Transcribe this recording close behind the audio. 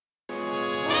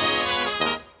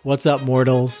What's up,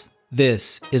 mortals?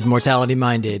 This is Mortality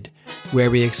Minded, where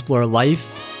we explore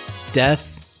life,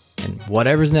 death, and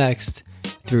whatever's next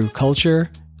through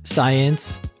culture,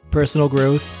 science, personal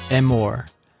growth, and more.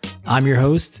 I'm your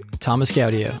host, Thomas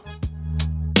Gaudio.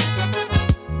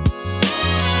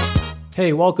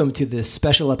 Hey, welcome to this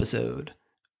special episode,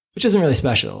 which isn't really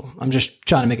special. I'm just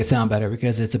trying to make it sound better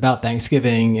because it's about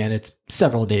Thanksgiving and it's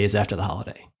several days after the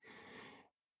holiday.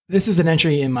 This is an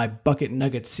entry in my Bucket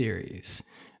Nuggets series,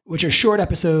 which are short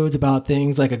episodes about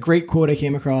things like a great quote I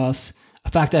came across, a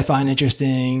fact I find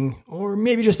interesting, or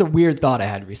maybe just a weird thought I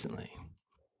had recently.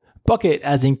 Bucket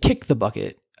as in kick the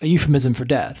bucket, a euphemism for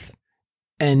death,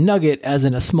 and nugget as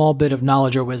in a small bit of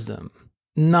knowledge or wisdom,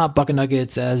 not bucket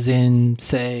nuggets as in,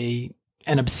 say,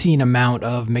 an obscene amount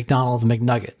of McDonald's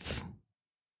McNuggets.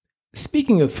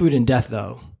 Speaking of food and death,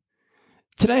 though,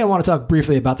 today I want to talk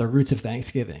briefly about the roots of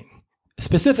Thanksgiving.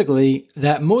 Specifically,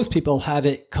 that most people have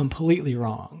it completely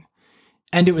wrong,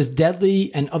 and it was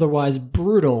deadly and otherwise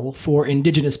brutal for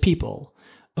indigenous people,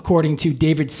 according to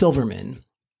David Silverman,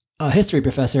 a history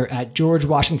professor at George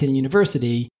Washington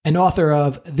University and author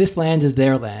of This Land is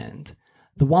Their Land,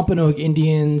 The Wampanoag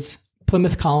Indians,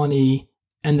 Plymouth Colony,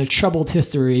 and the Troubled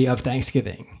History of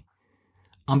Thanksgiving.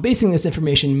 I'm basing this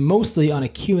information mostly on a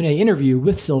Q&A interview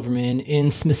with Silverman in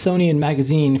Smithsonian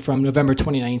Magazine from November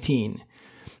 2019,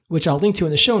 which I'll link to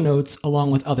in the show notes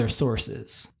along with other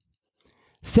sources.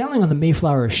 Sailing on the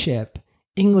Mayflower ship,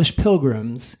 English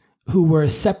pilgrims, who were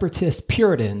separatist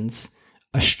Puritans,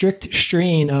 a strict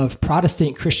strain of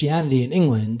Protestant Christianity in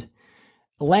England,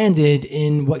 landed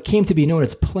in what came to be known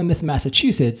as Plymouth,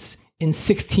 Massachusetts in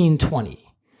 1620,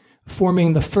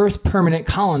 forming the first permanent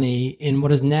colony in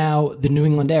what is now the New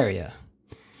England area.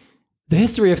 The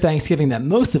history of Thanksgiving that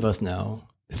most of us know,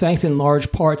 thanks in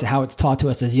large part to how it's taught to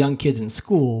us as young kids in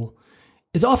school,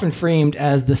 is often framed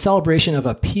as the celebration of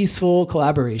a peaceful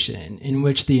collaboration in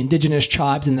which the indigenous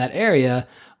tribes in that area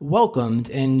welcomed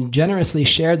and generously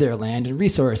shared their land and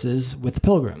resources with the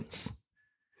pilgrims.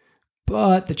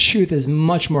 But the truth is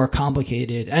much more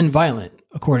complicated and violent,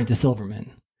 according to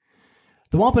Silverman.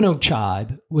 The Wampanoag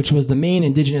tribe, which was the main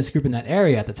indigenous group in that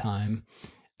area at the time,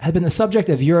 had been the subject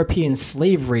of European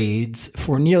slave raids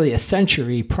for nearly a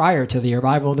century prior to the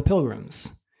arrival of the Pilgrims.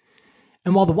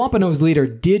 And while the Wampanoag's leader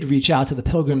did reach out to the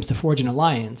Pilgrims to forge an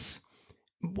alliance,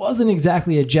 it wasn't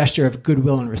exactly a gesture of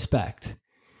goodwill and respect.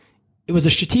 It was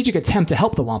a strategic attempt to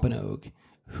help the Wampanoag,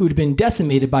 who'd been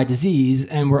decimated by disease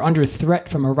and were under threat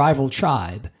from a rival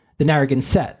tribe, the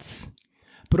Narragansetts.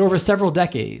 But over several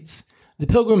decades, the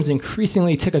Pilgrims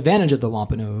increasingly took advantage of the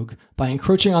Wampanoag by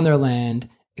encroaching on their land,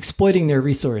 exploiting their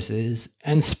resources,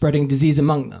 and spreading disease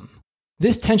among them.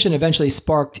 This tension eventually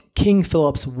sparked King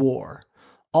Philip's War,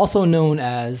 also known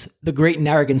as the Great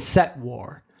Narragansett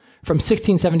War, from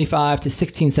 1675 to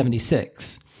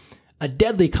 1676, a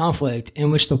deadly conflict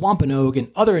in which the Wampanoag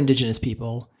and other indigenous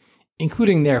people,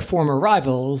 including their former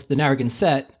rivals, the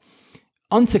Narragansett,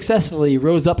 unsuccessfully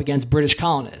rose up against British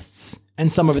colonists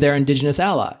and some of their indigenous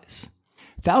allies.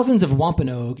 Thousands of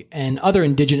Wampanoag and other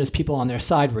indigenous people on their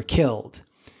side were killed,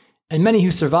 and many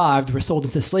who survived were sold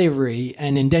into slavery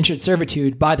and indentured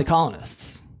servitude by the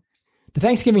colonists. The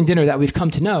Thanksgiving dinner that we've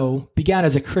come to know began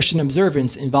as a Christian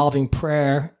observance involving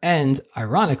prayer and,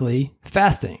 ironically,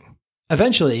 fasting.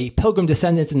 Eventually, Pilgrim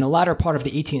descendants in the latter part of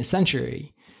the 18th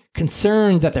century,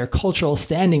 concerned that their cultural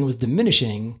standing was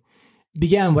diminishing,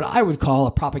 began what I would call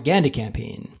a propaganda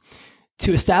campaign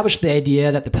to establish the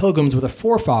idea that the Pilgrims were the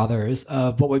forefathers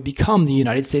of what would become the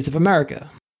United States of America.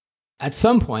 At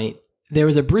some point, there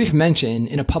was a brief mention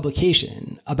in a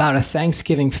publication about a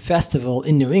Thanksgiving festival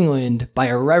in New England by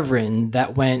a reverend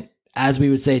that went, as we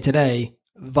would say today,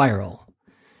 viral.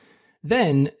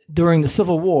 Then, during the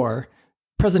Civil War,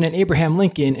 President Abraham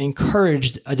Lincoln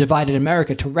encouraged a divided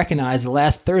America to recognize the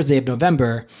last Thursday of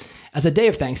November as a day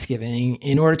of Thanksgiving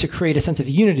in order to create a sense of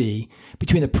unity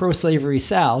between the pro-slavery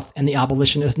South and the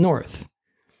abolitionist North.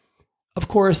 Of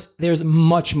course, there's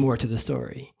much more to the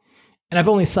story, and I've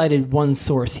only cited one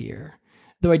source here,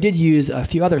 though I did use a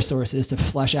few other sources to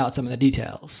flesh out some of the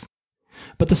details.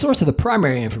 But the source of the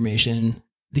primary information,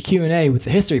 the Q&A with the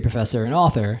history professor and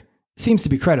author, seems to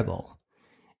be credible,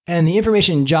 and the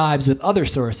information jibes with other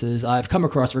sources I've come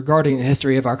across regarding the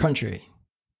history of our country.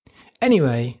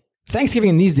 Anyway,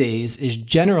 Thanksgiving these days is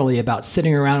generally about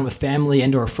sitting around with family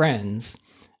and or friends,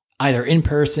 either in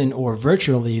person or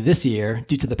virtually this year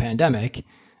due to the pandemic,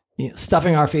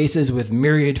 stuffing our faces with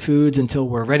myriad foods until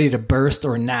we're ready to burst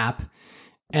or nap,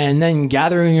 and then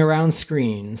gathering around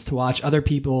screens to watch other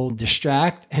people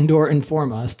distract and or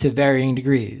inform us to varying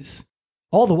degrees.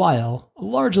 all the while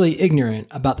largely ignorant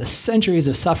about the centuries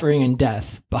of suffering and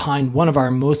death behind one of our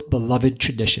most beloved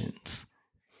traditions.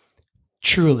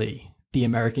 Truly the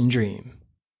American dream.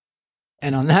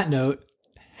 And on that note,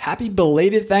 happy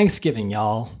belated Thanksgiving,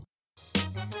 y'all.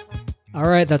 All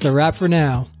right, that's a wrap for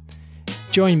now.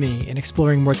 Join me in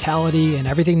exploring mortality and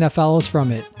everything that follows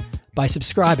from it by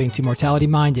subscribing to Mortality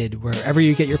Minded wherever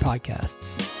you get your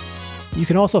podcasts. You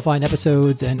can also find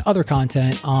episodes and other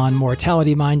content on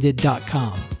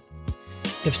mortalityminded.com.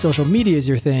 If social media is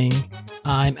your thing,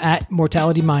 I'm at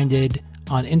Mortality Minded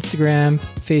on Instagram,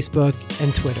 Facebook,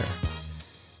 and Twitter.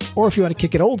 Or if you want to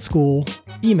kick it old school,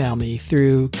 email me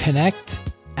through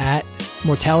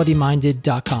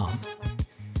connect@mortalityminded.com.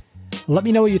 Let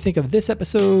me know what you think of this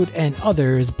episode and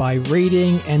others by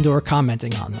rating and or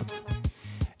commenting on them.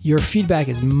 Your feedback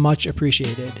is much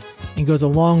appreciated and goes a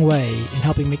long way in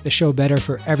helping make the show better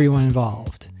for everyone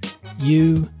involved.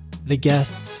 You, the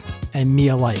guests, and me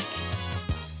alike.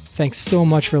 Thanks so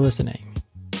much for listening.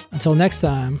 Until next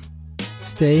time,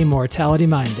 stay mortality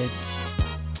minded.